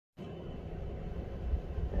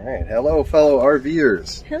All right, hello fellow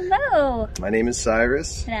RVers. Hello. My name is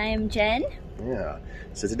Cyrus. And I am Jen. Yeah.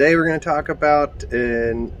 So today we're going to talk about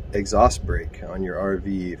an exhaust brake on your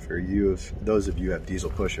RV for those of you who have diesel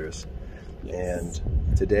pushers. Yes.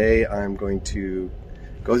 And today I'm going to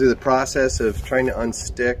go through the process of trying to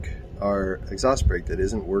unstick our exhaust brake that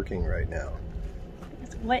isn't working right now.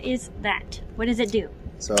 What is that? What does it do?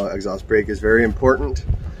 So exhaust brake is very important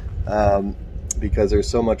because there's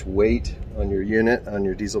so much weight on your unit, on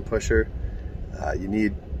your diesel pusher.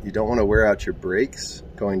 You don't want to wear out your brakes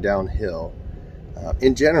going downhill.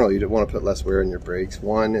 In general, you don't want to put less wear on your brakes.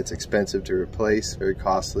 One, it's expensive to replace, very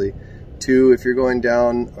costly. Two, if you're going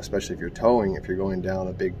down, especially if you're towing, if you're going down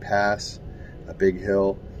a big pass, a big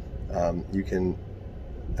hill, you can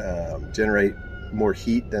generate more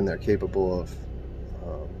heat than they're capable of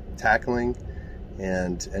tackling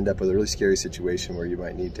and end up with a really scary situation where you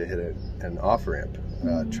might need to hit an off-ramp,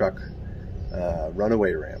 truck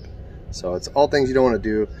runaway ramp. So it's all things you don't want to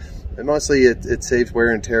do. But mostly it saves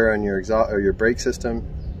wear and tear on your exhaust or your brake system,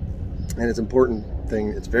 and it's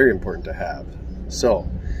very important to have. So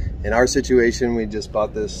in our situation, we just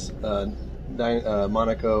bought this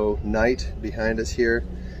Monaco Night behind us here,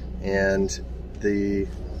 and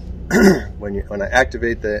when I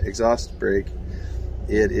activate the exhaust brake,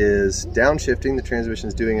 it is downshifting. The transmission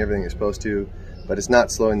is doing everything it's supposed to, but it's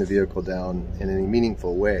not slowing the vehicle down in any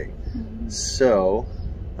meaningful way. So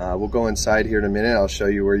we'll go inside here in a minute. I'll show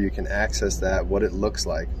you where you can access that, what it looks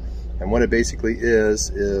like. And what it basically is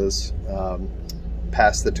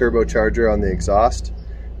past the turbocharger on the exhaust,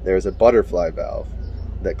 there's a butterfly valve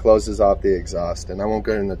that closes off the exhaust. And I won't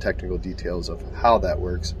go into the technical details of how that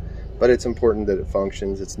works, but it's important that it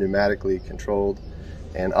functions. It's pneumatically controlled.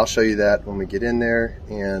 And I'll show you that when we get in there.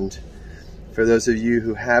 And for those of you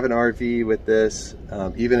who have an RV with this,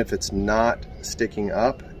 even if it's not sticking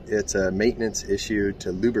up, it's a maintenance issue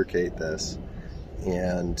to lubricate this.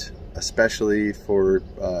 And especially for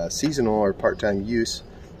seasonal or part-time use,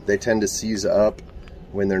 they tend to seize up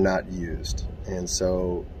when they're not used. And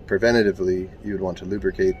so preventatively, you would want to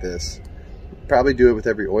lubricate this. Probably do it with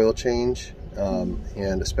every oil change,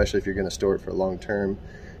 and especially if you're going to store it for long term,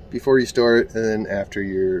 before you store it and then after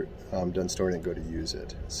you're done storing it, go to use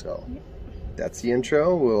it. So that's the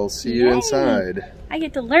intro. We'll see you inside. I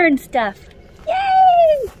get to learn stuff.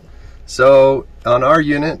 Yay! So on our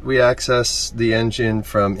unit, we access the engine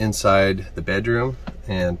from inside the bedroom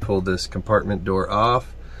and pull this compartment door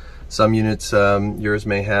off. Some units, yours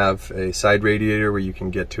may have a side radiator where you can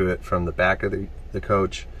get to it from the back of the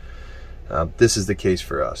coach. This is the case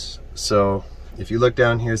for us. So if you look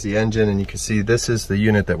down, here's the engine, and you can see this is the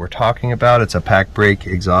unit that we're talking about. It's a pack brake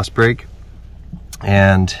exhaust brake.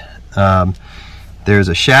 And there's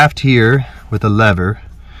a shaft here with a lever,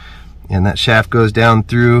 and that shaft goes down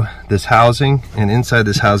through this housing, and inside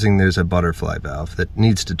this housing there's a butterfly valve that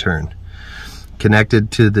needs to turn. Connected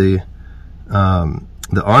to the arm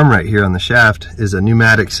right here on the shaft is a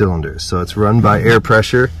pneumatic cylinder. So it's run by air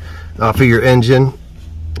pressure off of your engine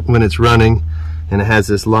when it's running. And it has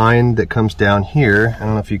this line that comes down here. I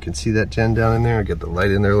don't know if you can see that, Jen, down in there. I'll get the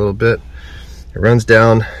light in there a little bit. It runs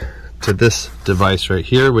down to this device right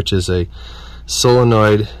here, which is a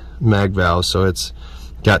solenoid mag valve. So it's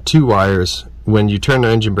got two wires. When you turn the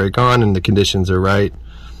engine brake on and the conditions are right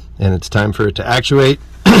and it's time for it to actuate,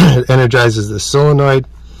 it energizes the solenoid,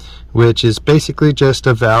 which is basically just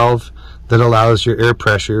a valve that allows your air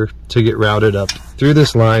pressure to get routed up through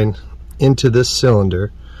this line into this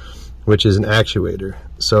cylinder, which is an actuator.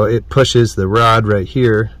 So it pushes the rod right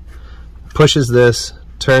here, pushes this,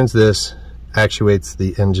 turns this, actuates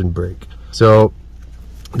the engine brake. So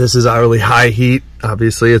this is really high heat.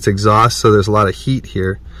 Obviously it's exhaust, so there's a lot of heat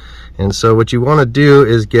here. And so what you want to do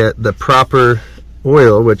is get the proper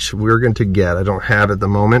oil, which we're going to get. I don't have at the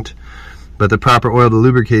moment, but the proper oil to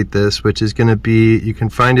lubricate this, which is going to be, you can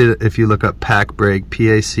find it if you look up pack brake,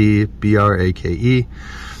 P-A-C-B-R-A-K-E,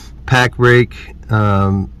 pack brake,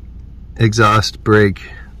 exhaust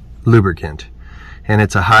brake lubricant, and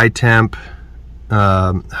it's a high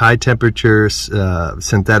temperature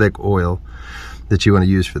synthetic oil that you want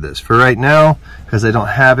to use for this. For right now, because I don't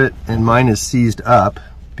have it and mine is seized up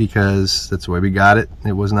because that's the way we got it,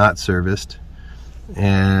 it was not serviced,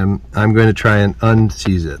 and I'm going to try and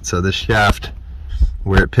unseize it. So this shaft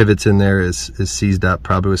where it pivots in there is seized up,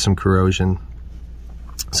 probably with some corrosion.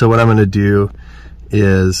 So what I'm going to do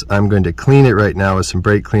is I'm going to clean it right now with some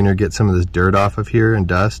brake cleaner, get some of this dirt off of here and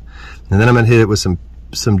dust, and then I'm going to hit it with some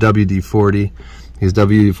WD-40, because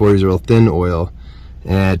WD-40 is a real thin oil,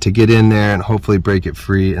 and to get in there and hopefully break it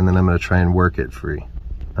free, and then I'm going to try and work it free.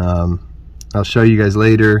 I'll show you guys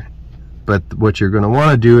later, but what you're going to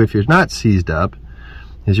want to do if you're not seized up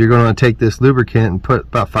is you're going to want to take this lubricant and put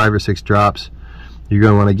about 5 or 6 drops. You're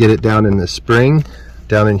going to want to get it down in the spring,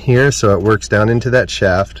 down in here, so it works down into that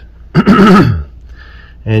shaft.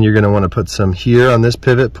 And you're going to want to put some here on this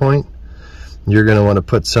pivot point. You're going to want to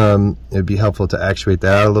put some, it'd be helpful to actuate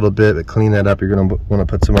that out a little bit, but clean that up. You're going to want to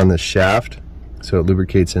put some on this shaft so it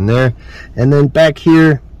lubricates in there. And then back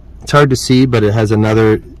here, it's hard to see, but it has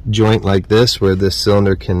another joint like this where this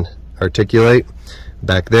cylinder can articulate.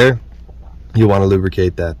 Back there, you want to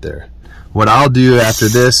lubricate that there. What I'll do after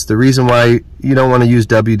this, the reason why you don't want to use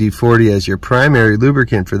WD-40 as your primary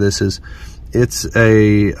lubricant for this is it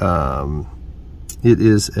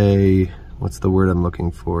is a, what's the word I'm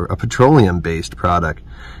looking for? A petroleum-based product,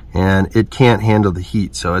 and it can't handle the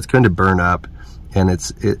heat, so it's going to burn up, and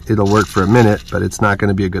it'll work for a minute, but it's not going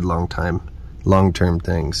to be a good long-term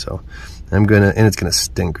thing. So and it's gonna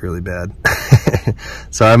stink really bad.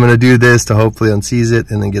 So I'm gonna do this to hopefully unseize it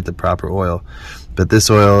and then get the proper oil. But this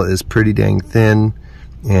oil is pretty dang thin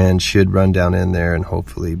and should run down in there and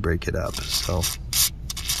hopefully break it up. So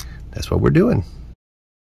that's what we're doing.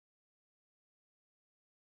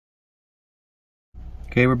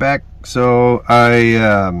 Okay, we're back. So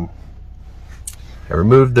I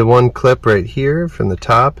removed the one clip right here from the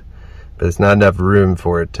top, but it's not enough room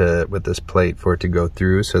for it to, with this plate, for it to go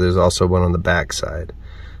through. So there's also one on the back side.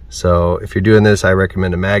 So if you're doing this, I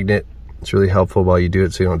recommend a magnet. It's really helpful while you do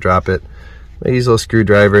it so you don't drop it. I use a little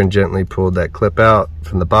screwdriver and gently pulled that clip out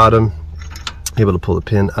from the bottom, able to pull the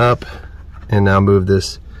pin up, and now move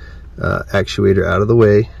this actuator out of the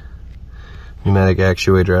way, pneumatic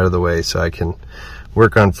actuator out of the way, so I can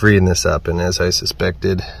work on freeing this up. And as I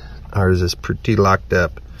suspected, ours is pretty locked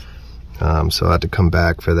up. So I'll have to come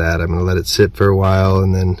back for that. I'm going to let it sit for a while,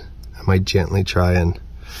 and then I might gently try and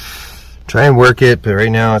work it, but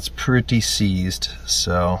right now it's pretty seized.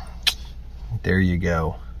 So there you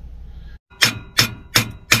go.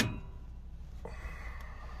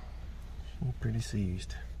 Pretty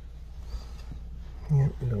seized.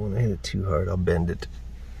 Yep, I don't want to hit it too hard. I'll bend it.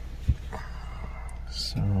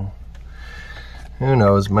 So who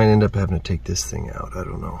knows? Might end up having to take this thing out. I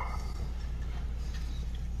don't know.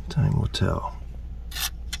 Time will tell.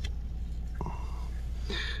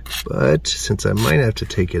 But since I might have to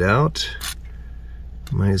take it out,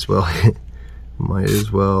 might as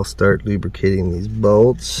well start lubricating these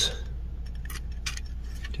bolts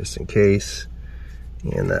just in case,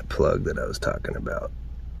 and that plug that I was talking about.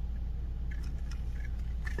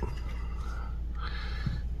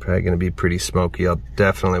 Probably going to be pretty smoky. I'll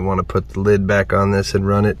definitely want to put the lid back on this and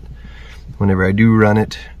run it whenever I do run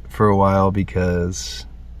it for a while, because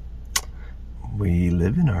we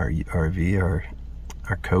live in our RV,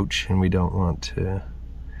 our coach, and we don't want to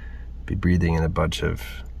be breathing in a bunch of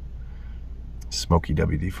smoky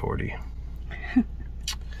WD-40.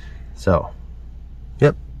 So,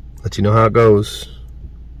 yep, let you know how it goes.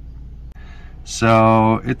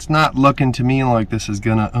 So it's not looking to me like this is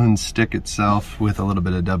gonna unstick itself with a little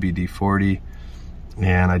bit of WD-40,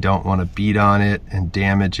 and I don't want to beat on it and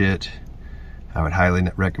damage it. I would highly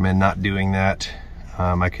recommend not doing that.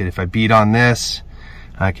 If I beat on this,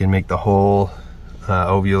 I can make the hole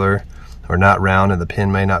ovular or not round, and the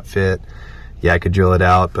pin may not fit. Yeah, I could drill it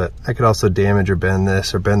out, but I could also damage or bend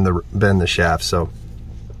this or bend the shaft. So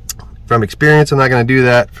from experience, I'm not going to do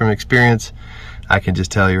that. From experience, I can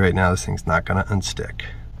just tell you right now, this thing's not going to unstick.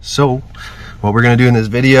 So what we're going to do in this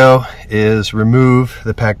video is remove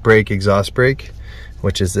the pack brake exhaust brake,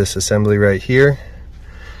 which is this assembly right here.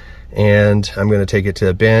 And I'm going to take it to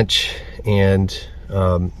a bench and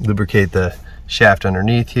lubricate the shaft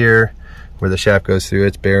underneath here, where the shaft goes through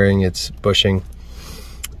its bearing, its bushing,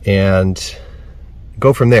 and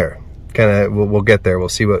go from there. We'll get there. We'll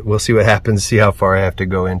see what happens, see how far I have to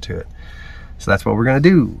go into it. So that's what we're going to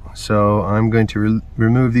do. So I'm going to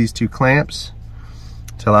remove these two clamps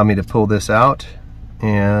to allow me to pull this out,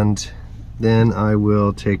 and then I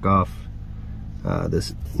will take off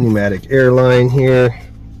this pneumatic air line here,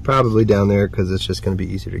 probably down there because it's just going to be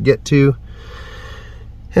easier to get to,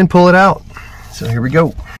 and pull it out. So here we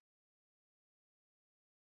go.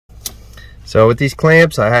 So with these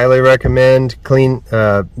clamps, I highly recommend clean.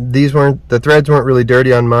 The threads weren't really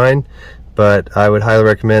dirty on mine, but I would highly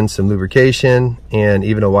recommend some lubrication and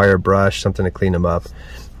even a wire brush, something to clean them up.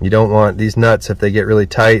 You don't want these nuts, if they get really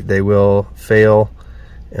tight, they will fail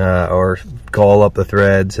or gall up the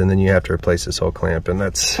threads, and then you have to replace this whole clamp, and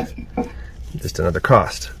that's just another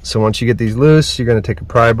cost. So once you get these loose, you're going to take a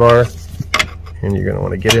pry bar and you're going to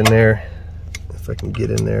want to get in there. If I can get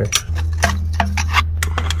in there.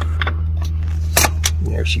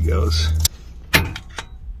 There she goes.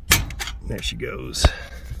 There she goes.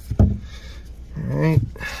 Alright,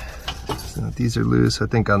 so these are loose. I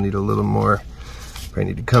think I'll need a little more. I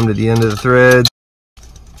need to come to the end of the thread.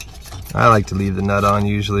 I like to leave the nut on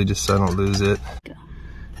usually just so I don't lose it.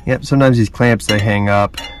 Yep, sometimes these clamps, they hang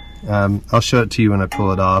up. I'll show it to you when I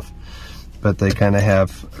pull it off, but they kind of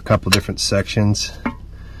have a couple different sections.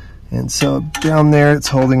 And so down there it's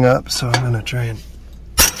holding up, so I'm gonna try and,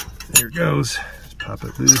 there it goes. Just pop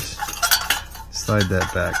it loose, slide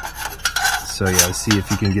that back. So yeah, see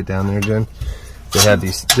if you can get down there, Jen. They have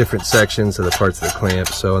these different sections of the parts of the clamp,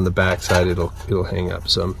 so on the back side it'll hang up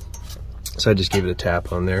some. So I just gave it a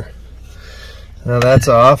tap on there. Now that's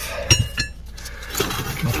off.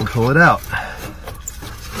 I can pull it out.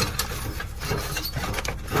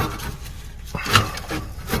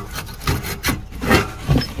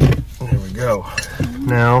 There we go.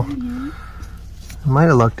 Now, I might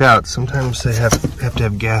have lucked out. Sometimes they have to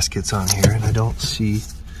have gaskets on here, and I don't see.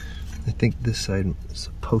 I think this side is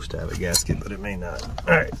supposed to have a gasket, but it may not.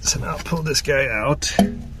 All right, so now I'll pull this guy out.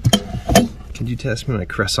 Can you test me my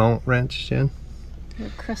crescent wrench, Jen? Your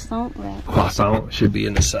croissant wrap. Croissant should be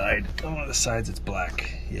in the side. On one of the sides it's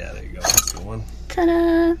black. Yeah, there you go. That's the one.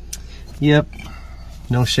 Ta-da! Yep.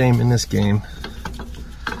 No shame in this game.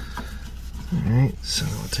 Alright, so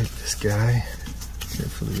I'll take this guy.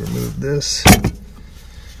 Carefully remove this.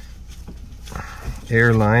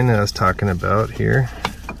 Air line that I was talking about here.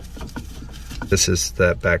 This is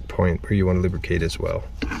that back point where you want to lubricate as well,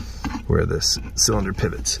 where this cylinder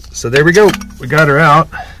pivots. So there we go. We got her out.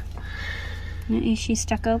 Is she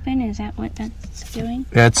stuck open? Is that what that's doing?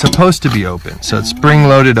 Yeah, it's supposed to be open. So it's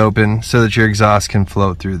spring-loaded open so that your exhaust can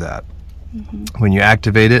flow through that. When you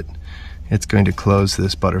activate it, it's going to close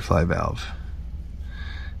this butterfly valve.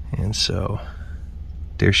 And so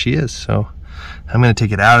there she is. So I'm going to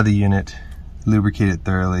take it out of the unit, lubricate it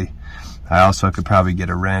thoroughly. I also could probably get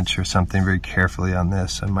a wrench or something very carefully on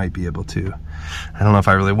this. I might be able to. I don't know if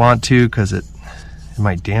I really want to because it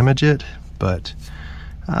might damage it, but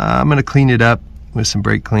I'm going to clean it up with some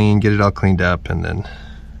brake clean, get it all cleaned up, and then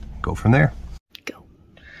go from there. Go.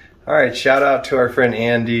 All right, shout out to our friend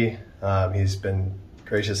Andy. He's been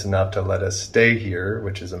gracious enough to let us stay here,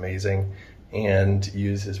 which is amazing, and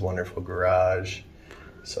use his wonderful garage.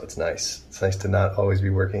 So it's nice. It's nice to not always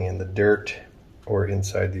be working in the dirt or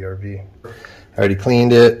inside the RV. I already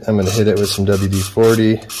cleaned it. I'm going to hit it with some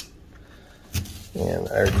WD-40. And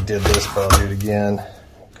I already did this, but I'll do it again.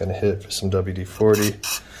 I'm going to hit it with some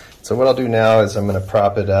WD-40. So what I'll do now is I'm going to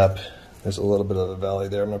prop it up. There's a little bit of a valley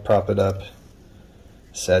there. I'm going to prop it up,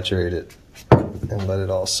 saturate it, and let it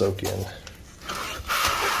all soak in.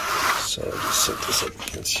 So I'll just set this up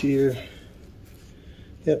against here.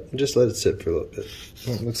 Yep, just let it sit for a little bit.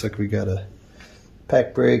 It looks like we got a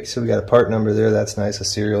pack brake, so we got a part number there. That's nice, a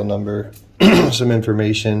serial number, some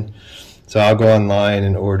information. So I'll go online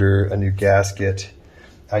and order a new gasket.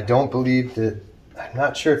 I don't believe that, I'm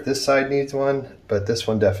not sure if this side needs one, but this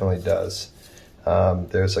one definitely does.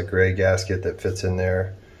 There's a gray gasket that fits in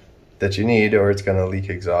there that you need, or it's going to leak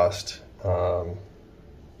exhaust. And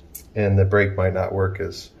the brake might not work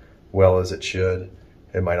as well as it should.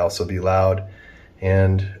 It might also be loud.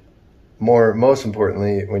 And most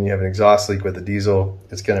importantly, when you have an exhaust leak with a diesel,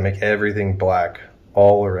 it's going to make everything black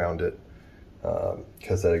all around it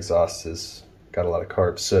because that exhaust has got a lot of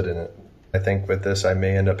carb soot in it. I think with this, I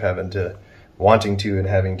may end up wanting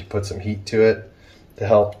to put some heat to it to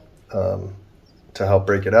help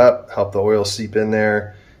break it up, help the oil seep in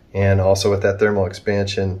there, and also with that thermal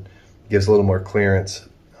expansion, gives a little more clearance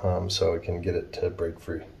so it can get it to break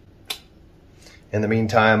free. In the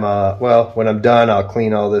meantime, well, when I'm done, I'll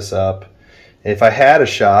clean all this up. If I had a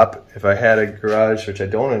shop, if I had a garage, which I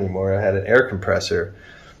don't anymore, I had an air compressor,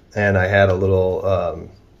 and I had a little,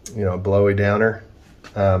 blowy downer.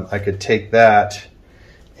 I could take that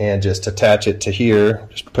and just attach it to here,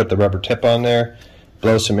 just put the rubber tip on there,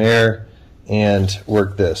 blow some air, and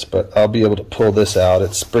work this. But I'll be able to pull this out.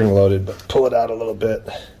 It's spring-loaded, but pull it out a little bit.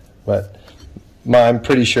 But I'm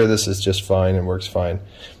pretty sure this is just fine and works fine.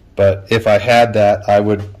 But if I had that, I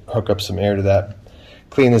would hook up some air to that,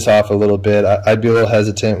 clean this off a little bit. I'd be a little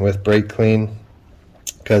hesitant with brake clean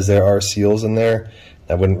because there are seals in there.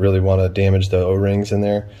 I wouldn't really want to damage the O-rings in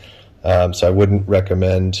there. So I wouldn't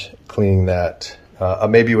recommend cleaning that.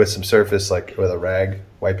 Maybe with some surface, like with a rag,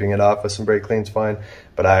 wiping it off with some brake clean's fine.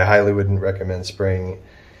 But I highly wouldn't recommend spraying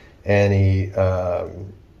any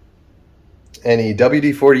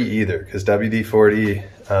WD-40 either, because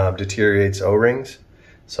WD-40 deteriorates O-rings.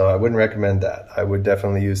 So I wouldn't recommend that. I would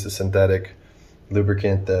definitely use the synthetic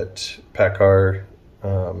lubricant that PACCAR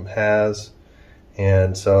has.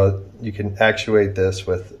 And so you can actuate this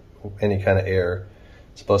with any kind of air.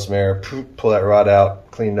 Just blow some air, pull that rod out,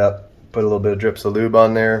 clean it up, put a little bit of drips of lube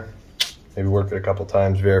on there, maybe work it a couple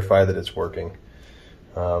times, verify that it's working.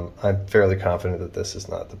 I'm fairly confident that this is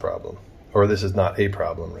not the problem, or this is not a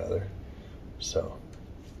problem rather. So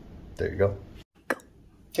there you go.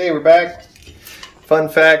 Okay, we're back. Fun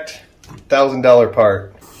fact, $1,000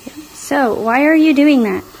 part. So why are you doing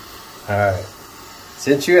that? All right,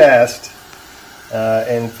 since you asked,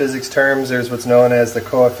 in physics terms, there's what's known as the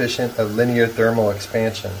coefficient of linear thermal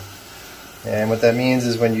expansion. And what that means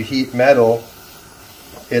is when you heat metal,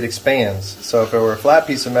 it expands. So if it were a flat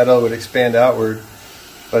piece of metal, it would expand outward.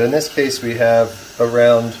 But in this case, we have a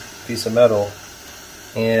round piece of metal,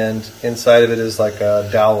 and inside of it is like a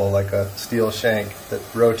dowel, like a steel shank that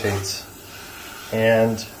rotates.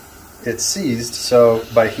 And it's seized, so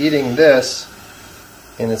by heating this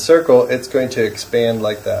in a circle, it's going to expand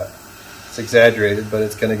like that. It's exaggerated, but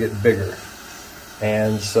it's going to get bigger.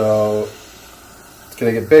 And so it's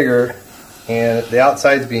going to get bigger, and the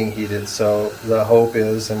outside's being heated. So the hope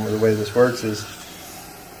is, and the way this works is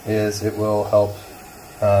it will help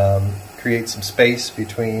create some space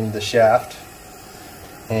between the shaft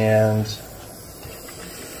and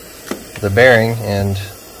the bearing and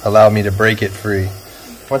allow me to break it free.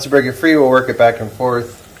 Once you break it free, we'll work it back and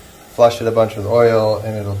forth, flush it a bunch with oil,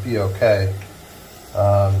 and it'll be okay.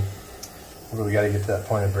 We got to get to that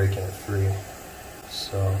point of breaking it free.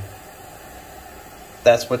 So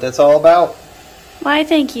that's what that's all about. Why,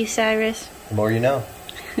 thank you, Cyrus. The more you know.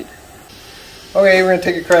 Okay, we're going to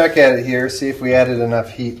take a crack at it here, see if we added enough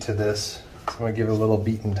heat to this. So I'm going to give it a little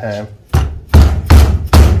beating time.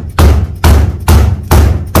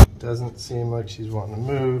 Doesn't seem like she's wanting to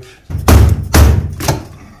move.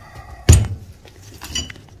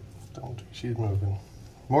 Don't think she's moving.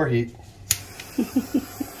 More heat.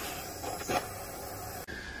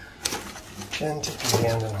 Jen, take your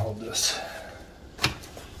hand and hold this.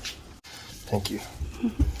 Thank you.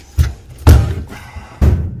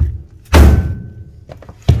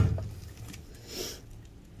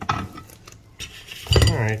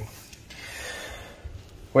 All right.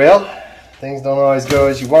 Well, things don't always go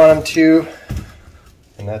as you want them to,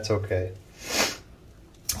 and that's okay.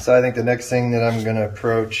 So I think the next thing that I'm going to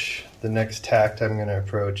approach, the next tact I'm going to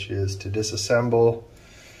approach is to disassemble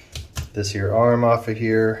this here arm off of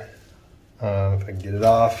here, if I can get it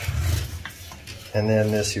off, and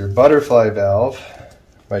then this here butterfly valve,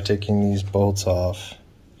 by taking these bolts off,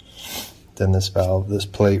 then this valve, this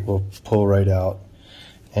plate will pull right out.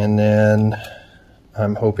 And then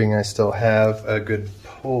I'm hoping I still have a good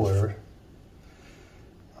puller.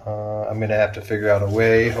 I'm going to have to figure out a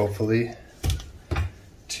way, hopefully,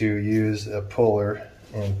 to use a puller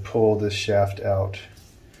and pull this shaft out,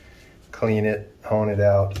 clean it, hone it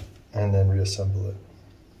out, and then reassemble it.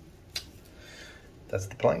 That's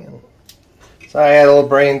the plan. So I had a little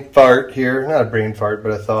brain fart here, not a brain fart,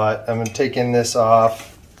 but a thought. I'm taking this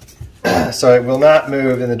off so it will not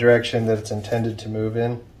move in the direction that it's intended to move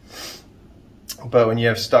in. But when you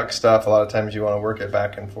have stuck stuff, a lot of times you want to work it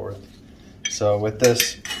back and forth. So with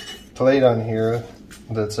this plate on here,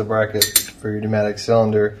 that's a bracket for your pneumatic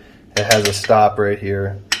cylinder, it has a stop right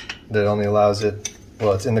here that only allows it,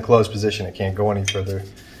 well, it's in the closed position. It can't go any further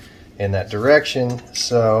in that direction.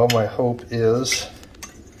 So my hope is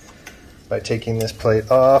by taking this plate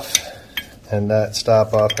off and that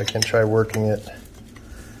stop off, I can try working it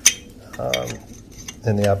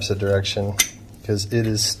in the opposite direction, because it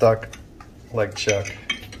is stuck like Chuck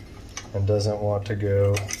and doesn't want to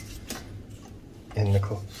go in the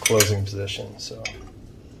closing position. So,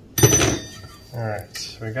 all right,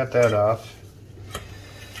 so we got that off.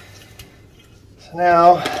 So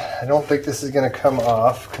now I don't think this is going to come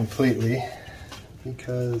off completely,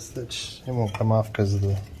 because it won't come off because of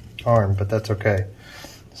the arm, but that's okay.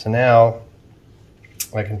 So now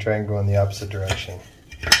I can try and go in the opposite direction.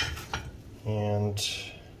 And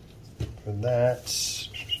for that,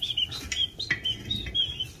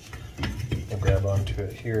 I'll grab onto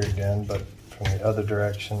it here again, but from the other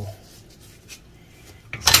direction.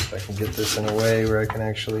 See if I can get this in a way where I can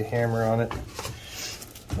actually hammer on it.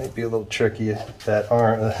 Might be a little tricky. That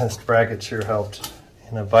arm, this bracket sure helped.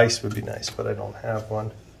 And a vise would be nice, but I don't have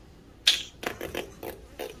one.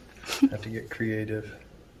 Have to get creative.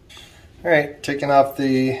 All right, taking off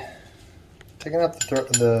the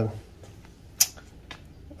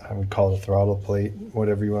I would call it a throttle plate,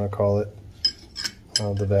 whatever you want to call it,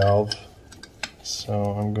 the valve. So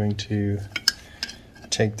I'm going to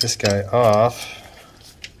take this guy off.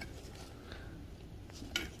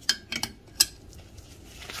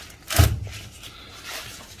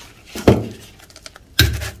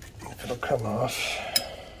 If it'll come off.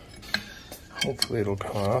 Hopefully it'll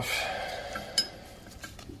come off.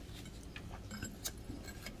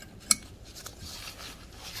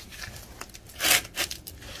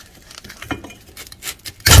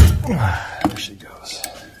 There she goes.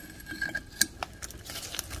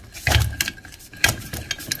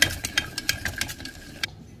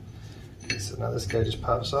 Okay, so now this guy just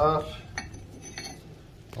pops off.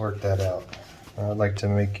 Work that out. I'd like to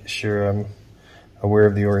make sure I'm aware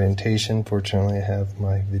of the orientation. Fortunately, I have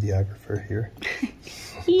my videographer here.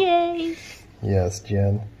 Yay! Yes,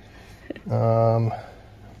 Jen.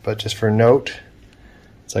 But just for note,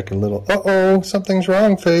 it's like a little, uh-oh, something's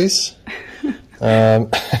wrong face.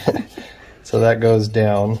 So that goes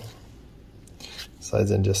down,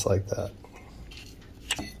 slides in just like that.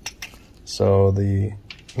 So the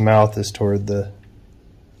mouth is toward the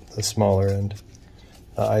smaller end.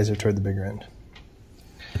 The eyes are toward the bigger end.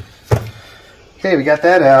 Okay, we got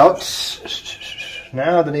that out.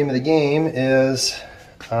 Now the name of the game is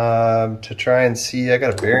to try and see, I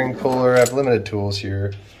got a bearing puller, I have limited tools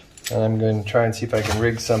here, and I'm going to try and see if I can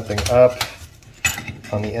rig something up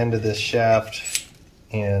on the end of this shaft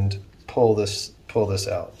and pull this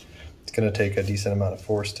out. It's going to take a decent amount of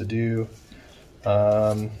force to do.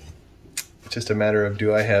 It's just a matter of,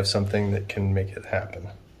 do I have something that can make it happen?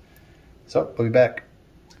 So we'll be back.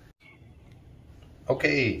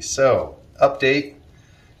 Okay, so update.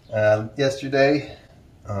 Yesterday,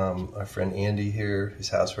 our friend Andy here, whose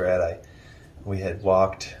house we're at, we had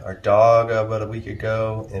walked our dog about a week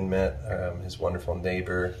ago and met his wonderful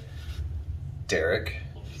neighbor, Derek.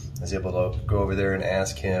 I was able to go over there and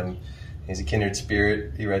ask him. He's a kindred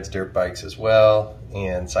spirit. He rides dirt bikes as well,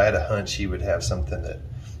 and so I had a hunch he would have something that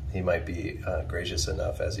he might be gracious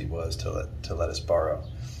enough as he was to let us borrow.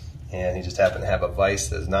 And he just happened to have a vise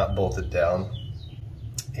that is not bolted down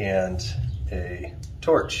and a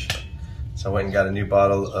torch. So I went and got a new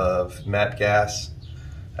bottle of MAP gas.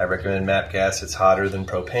 I recommend MAP gas. It's hotter than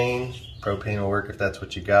propane. Propane will work if that's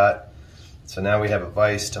what you got. So now we have a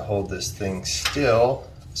vise to hold this thing still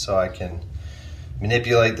so I can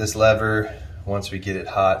manipulate this lever once we get it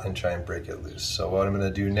hot and try and break it loose. So what I'm going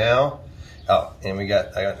to do now, oh, and I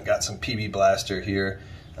got some PB Blaster here.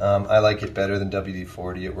 I like it better than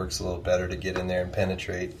WD-40. It works a little better to get in there and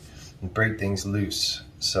penetrate and break things loose.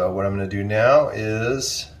 So what I'm going to do now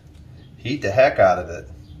is heat the heck out of it,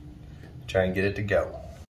 try and get it to go.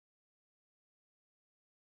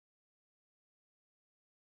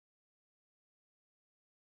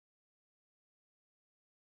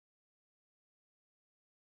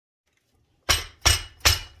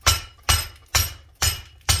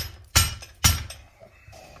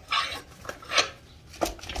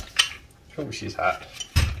 Oh, she's hot.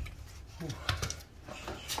 Ooh.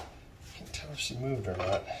 Can't tell if she moved or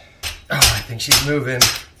not. Oh, I think she's moving.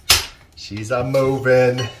 She's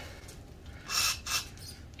a-moving.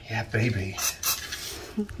 Yeah, baby.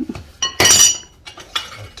 What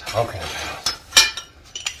I'm talking about.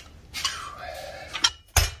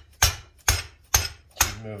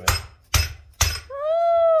 Keep moving.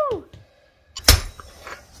 Woo!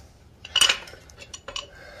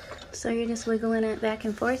 So you're just wiggling it back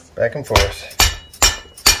and forth? Back and forth.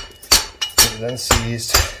 Get it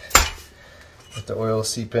unseized. Let the oil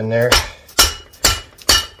seep in there.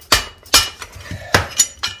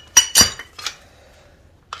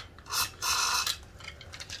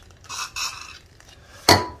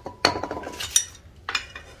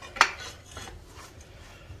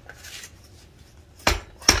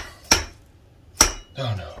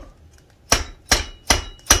 Oh no.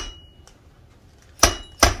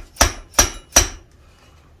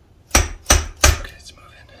 Okay, it's moving.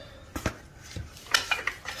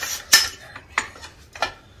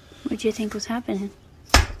 What do you think was happening?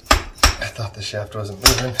 I thought the shaft wasn't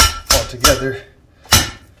moving altogether.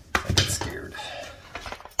 I get scared.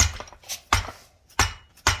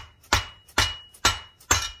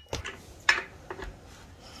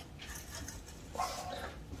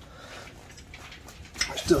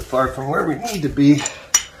 We're still far from where we need to be,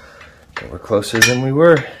 but we're closer than we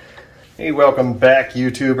were. Hey, welcome back,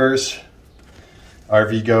 YouTubers,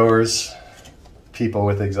 RV goers, people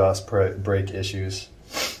with exhaust brake issues.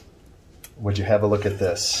 Would you have a look at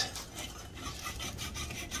this?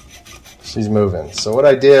 She's moving. So what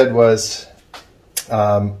I did was,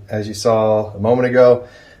 as you saw a moment ago,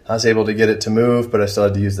 I was able to get it to move, but I still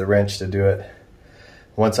had to use the wrench to do it.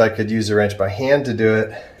 Once I could use the wrench by hand to do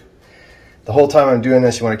it, the whole time I'm doing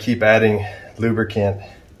this, you want to keep adding lubricant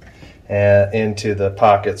into the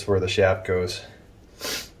pockets where the shaft goes.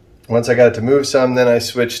 Once I got it to move some, then I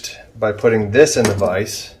switched by putting this in the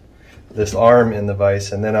vise, this arm in the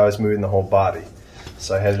vise, and then I was moving the whole body.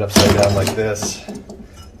 So I had it upside down like this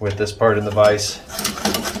with this part in the vise.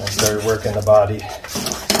 I started working the body,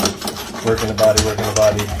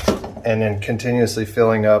 and then continuously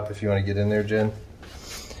filling up. If you want to get in there, Jen.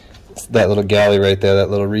 that little galley right there, that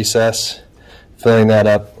little recess. Filling that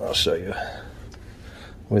up, I'll show you,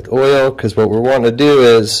 with oil, because what we're wanting to do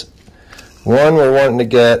is, one, we're wanting to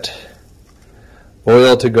get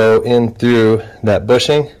oil to go in through that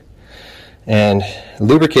bushing and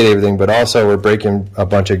lubricate everything, but also we're breaking a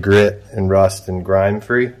bunch of grit and rust and grime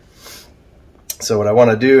free. So what I want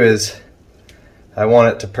to do is I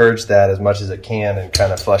want it to purge that as much as it can and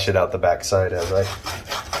kind of flush it out the backside as I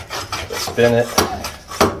spin it.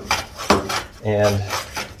 And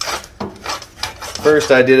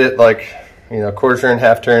first I did it like, you know, quarter turn,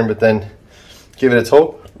 half turn, but then give it its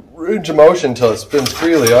whole range of motion until it spins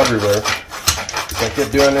freely everywhere. So I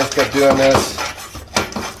kept doing this,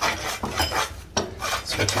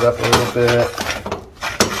 switch it up a little bit.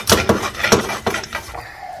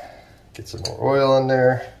 Get some more oil in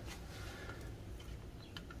there.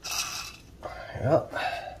 Yep.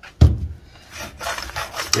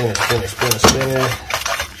 Spin it.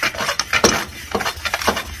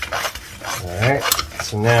 Alright,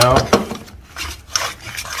 so now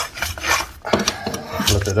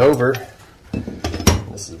flip it over.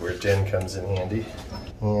 This is where Jen comes in handy.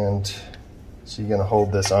 And she's going to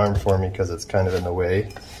hold this arm for me because it's kind of in the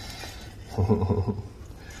way.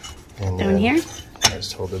 And down here? I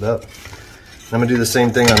just hold it up. I'm going to do the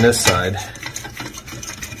same thing on this side.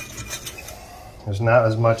 There's not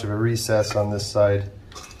as much of a recess on this side,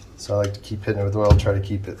 so I like to keep hitting it with oil, try to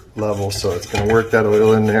keep it level, so it's going to work that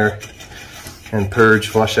oil in there and purge,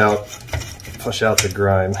 flush out the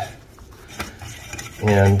grime.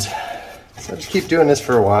 And so just keep doing this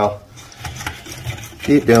for a while.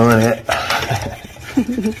 Keep doing it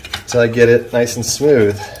until I get it nice and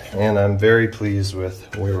smooth. And I'm very pleased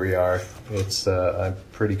with where we are. It's I'm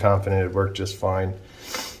pretty confident it worked just fine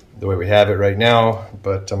the way we have it right now,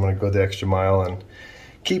 but I'm going to go the extra mile and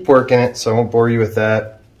keep working it, so I won't bore you with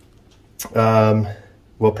that.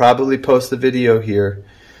 We'll probably post the video here.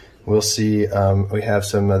 We'll see. We have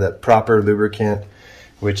some of that proper lubricant,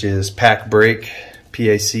 which is PAC brake,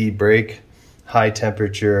 PAC brake, high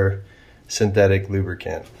temperature synthetic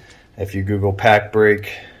lubricant. If you Google PAC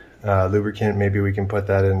brake lubricant, maybe we can put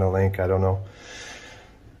that in the link, I don't know.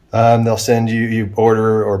 They'll send you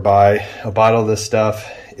order or buy a bottle of this stuff.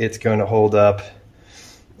 It's going to hold up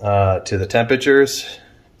to the temperatures,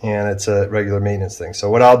 and it's a regular maintenance thing. So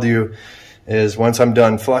what I'll do is once I'm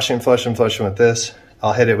done flushing with this,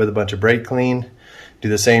 I'll hit it with a bunch of brake clean, do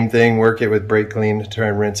the same thing, work it with brake clean to try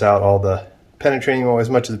and rinse out all the penetrating oil, as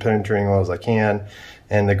much of the penetrating oil as I can,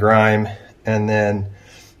 and the grime, and then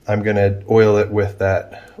I'm going to oil it with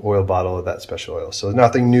that oil bottle of that special oil. So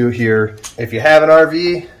nothing new here. If you have an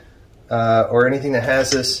RV or anything that has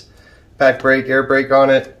this PAC brake, air brake on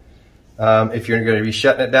it, if you're going to be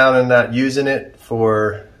shutting it down and not using it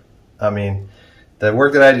for, I mean, the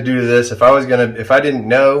work that I had to do to this, if I didn't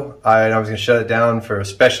know, I was going to shut it down for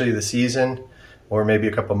especially the season or maybe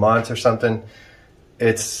a couple months or something.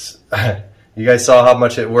 It's, you guys saw how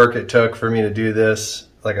much work it took for me to do this.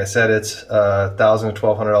 Like I said, it's $1,000 to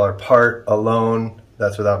 $1,200 part alone.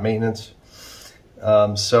 That's without maintenance.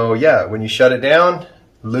 So yeah, when you shut it down,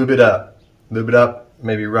 lube it up,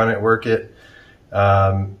 maybe run it, work it,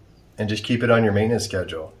 and just keep it on your maintenance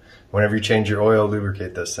schedule. Whenever you change your oil,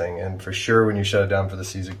 lubricate this thing, and for sure when you shut it down for the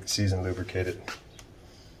season, lubricate it.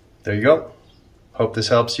 There you go. Hope this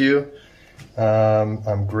helps you.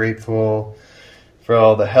 I'm grateful for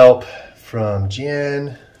all the help from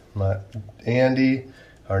Jen, Andy,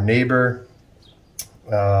 our neighbor.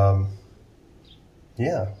 Yeah,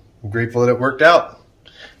 I'm grateful that it worked out.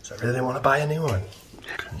 So I really want to buy a new one.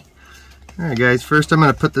 All right, guys, first I'm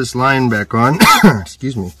going to put this line back on.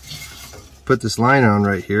 Excuse me. Put this line on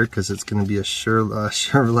right here because it's going to be a sure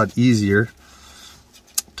lot easier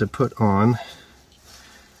to put on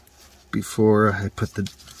before I put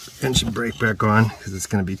the engine brake back on, because it's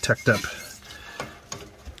going to be tucked up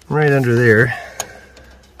right under there.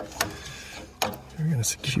 We're going to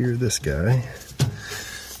secure this guy.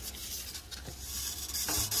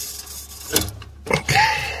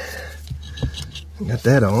 Okay, got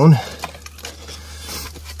that on.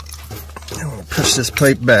 I'm going to push this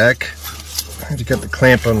pipe back. I just got the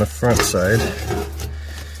clamp on the front side.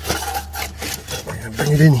 We're going to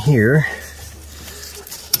bring it in here.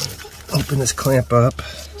 Open this clamp up.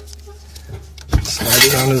 Slide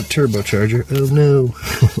it onto the turbocharger. Oh no.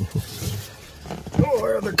 Oh,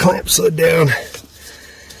 our other clamp slid down.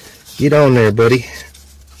 Get on there, buddy.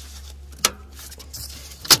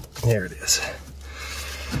 There it is.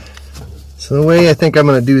 So the way I think I'm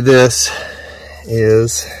going to do this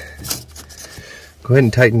is go ahead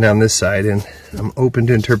and tighten down this side, and I'm open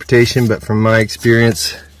to interpretation, but from my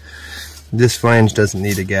experience, This flange doesn't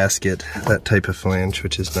need a gasket, that type of flange,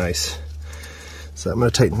 which is nice. So I'm going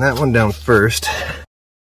to tighten that one down first.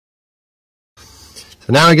 So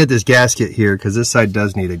now I get this gasket here, because this side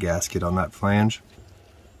does need a gasket on that flange.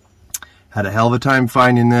 Had a hell of a time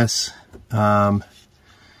finding this.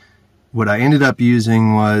 What I ended up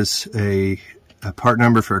using was a part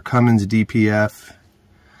number for a Cummins DPF,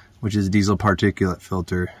 which is a diesel particulate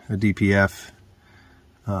filter, a DPF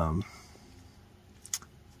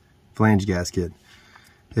flange gasket.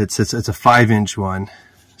 It's a 5-inch one,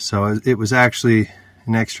 so it was actually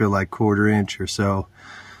an extra like 1/4 inch or so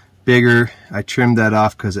bigger. I trimmed that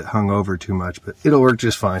off because it hung over too much, but it'll work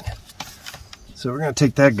just fine. So we're going to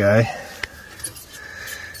take that guy.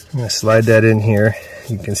 I'm going to slide that in here.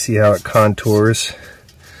 You can see how it contours.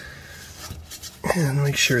 And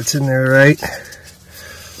make sure it's in there right.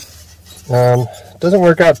 Doesn't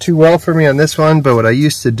work out too well for me on this one, but what I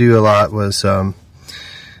used to do a lot was,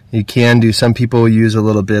 you can do, some people use a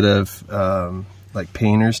little bit of like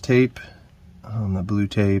painter's tape, the blue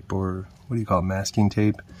tape, or what do you call it, masking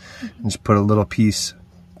tape, and just put a little piece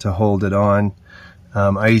to hold it on.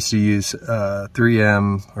 I used to use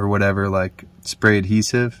 3M or whatever, like spray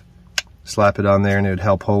adhesive, slap it on there, and it would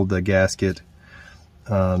help hold the gasket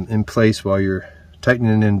in place while you're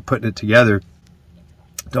tightening and putting it together.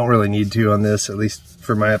 Don't really need to on this, at least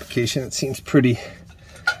for my application. It seems pretty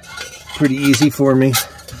easy for me.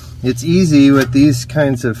 It's easy with these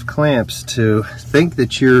kinds of clamps to think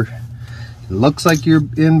that it looks like you're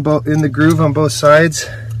in the groove on both sides.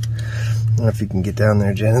 I don't know if you can get down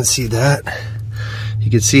there, Jen, and see that. You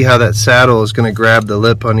can see how that saddle is going to grab the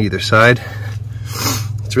lip on either side.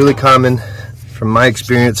 It's really common, from my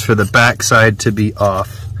experience, for the back side to be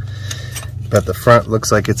off, but the front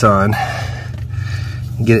looks like it's on.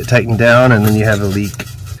 You get it tightened down and then you have a leak.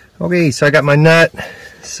 Okay, so I got my nut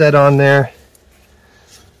set on there.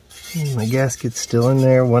 My gasket's still in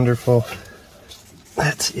there, wonderful.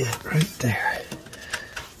 That's it right there.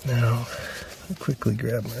 Now, I'll quickly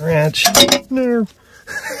grab my wrench. No.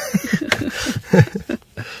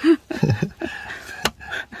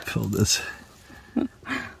 Pull this.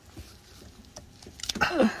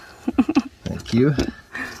 Thank you.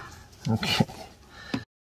 Okay.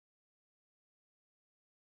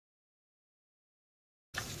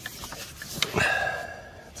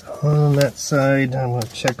 On that side, I'm going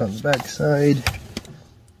to check on the back side.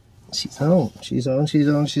 She's on, she's on, she's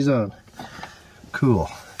on, she's on. Cool.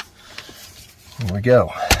 Here we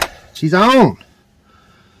go. She's on!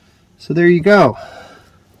 So there you go.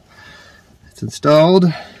 It's installed.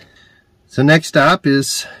 So next stop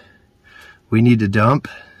is we need to dump.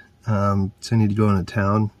 So I need to go into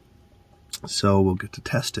town. So we'll get to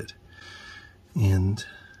test it. And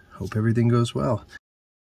hope everything goes well.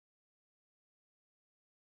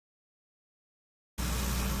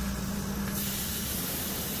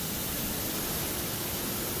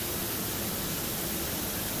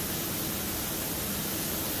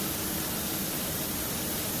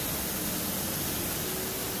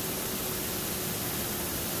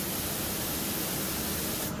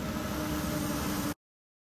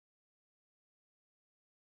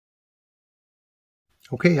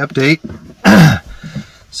 Okay, update.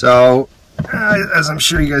 So, as I'm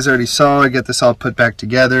sure you guys already saw, I got this all put back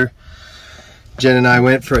together. Jen and I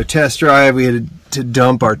went for a test drive. We had to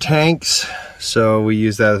dump our tanks, so we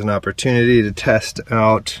used that as an opportunity to test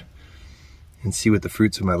out and see what the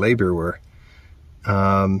fruits of my labor were.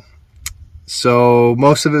 So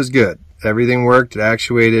most of it was good. Everything worked, it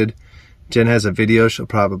actuated. Jen has a video she'll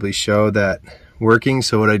probably show that working.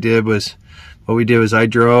 So what we did was I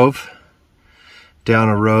drove down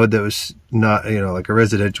a road that was not, like a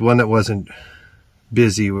residential one that wasn't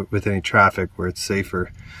busy with any traffic, where it's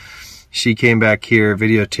safer. She came back here,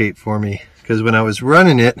 videotaped for me, because when I was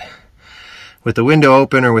running it with the window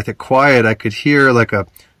open or with it quiet, I could hear like a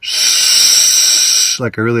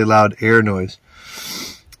really loud air noise.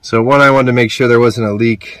 So one, I wanted to make sure there wasn't a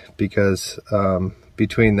leak, because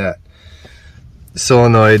between that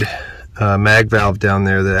solenoid mag valve down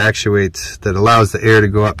there that actuates, that allows the air to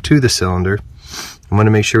go up to the cylinder, I want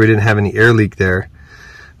to make sure we didn't have any air leak there.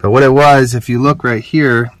 But what it was, if you look right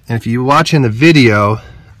here, and if you watch in the video,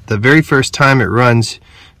 the very first time it runs,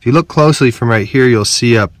 if you look closely from right here, you'll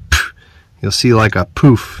see like a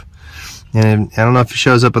poof. And I don't know if it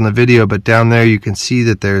shows up on the video, but down there you can see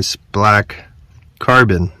that there's black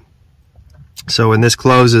carbon. So when this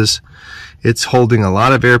closes, it's holding a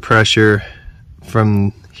lot of air pressure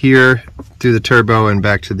from here through the turbo and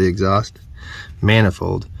back to the exhaust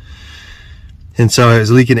manifold. And so it was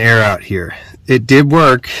leaking air out here. It did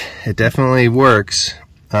work. It definitely works.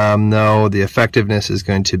 Though the effectiveness is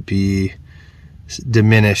going to be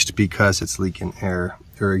diminished because it's leaking air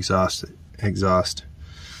or exhaust.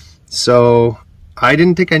 So I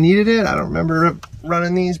didn't think I needed it. I don't remember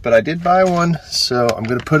running these, but I did buy one, so I'm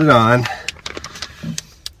gonna put it on.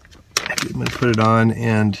 I'm gonna put it on,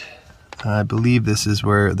 and I believe this is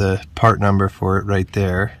where the part number for it right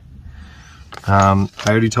there. I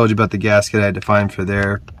already told you about the gasket I had to find for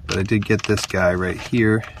there, but I did get this guy right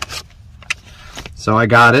here. So I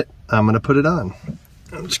got it. I'm gonna put it on.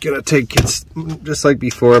 I'm just gonna take it, just like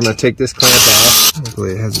before, I'm gonna take this clamp off.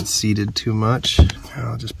 Hopefully it hasn't seated too much.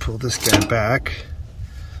 I'll just pull this guy back.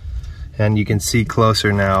 And you can see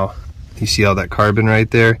closer now. You see all that carbon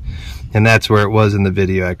right there? And that's where it was in the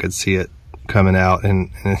video. I could see it coming out,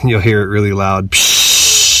 and you'll hear it really loud.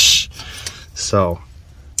 So,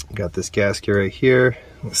 got this gasket right here.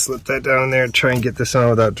 I'll slip that down there and try and get this on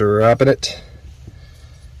without dropping it.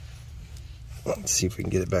 Let's see if we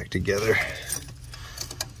can get it back together.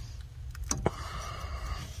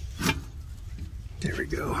 There we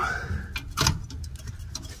go.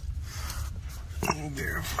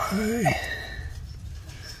 Verify.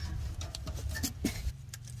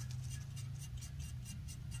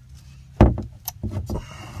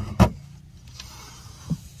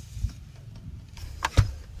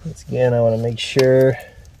 Once again, I want to make sure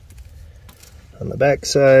on the back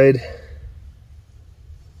side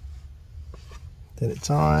that it's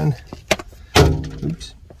on.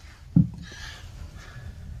 Oops.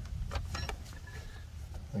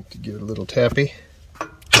 I like to give it a little tappy.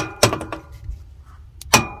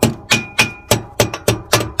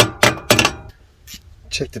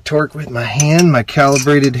 Check the torque with my hand, my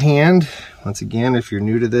calibrated hand. Once again, if you're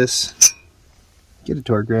new to this, get a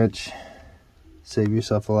torque wrench. Save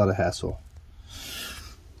yourself a lot of hassle.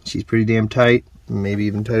 She's pretty damn tight, maybe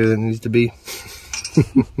even tighter than it needs to be. I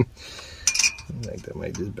think that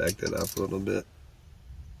might just back that up a little bit.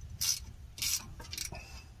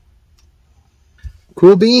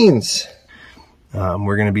 Cool beans.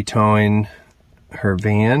 We're going to be towing her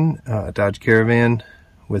van, Dodge Caravan,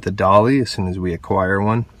 with a dolly as soon as we acquire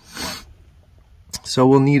one. So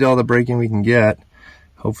we'll need all the braking we can get.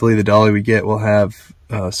 Hopefully the dolly we get will have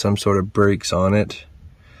some sort of brakes on it.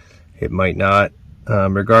 It might not.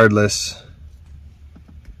 Regardless,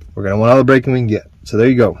 we're going to want all the braking we can get. So there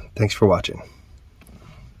you go. Thanks for watching.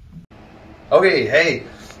 Okay, hey,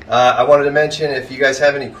 I wanted to mention, if you guys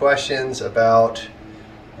have any questions about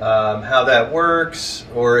how that works,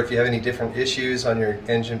 or if you have any different issues on your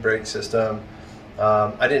engine brake system.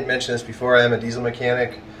 I didn't mention this before. I am a diesel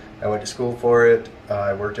mechanic. I went to school for it.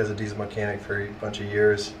 I worked as a diesel mechanic for a bunch of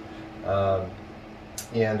years,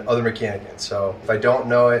 and other mechanics. So if I don't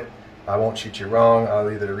know it, I won't shoot you wrong.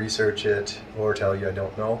 I'll either research it or tell you I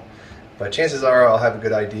don't know. But chances are I'll have a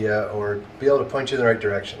good idea or be able to point you in the right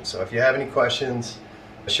direction. So if you have any questions,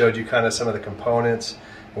 I showed you kind of some of the components.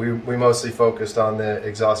 We mostly focused on the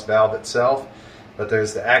exhaust valve itself, but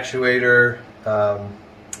there's the actuator,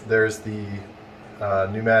 there's the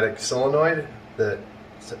pneumatic solenoid that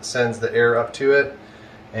sends the air up to it,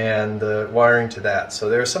 and the wiring to that. So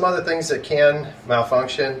there are some other things that can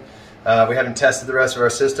malfunction. We haven't tested the rest of our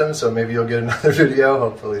system, so maybe you'll get another video,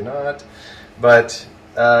 hopefully not. But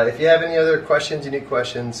if you have any other questions, unique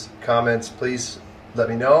questions, comments, please let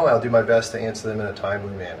me know. I'll do my best to answer them in a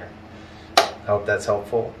timely manner. I hope that's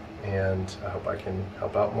helpful, and I hope I can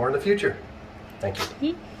help out more in the future. Thank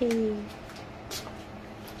you.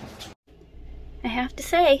 I have to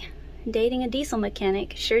say, dating a diesel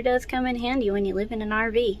mechanic sure does come in handy when you live in an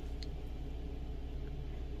RV.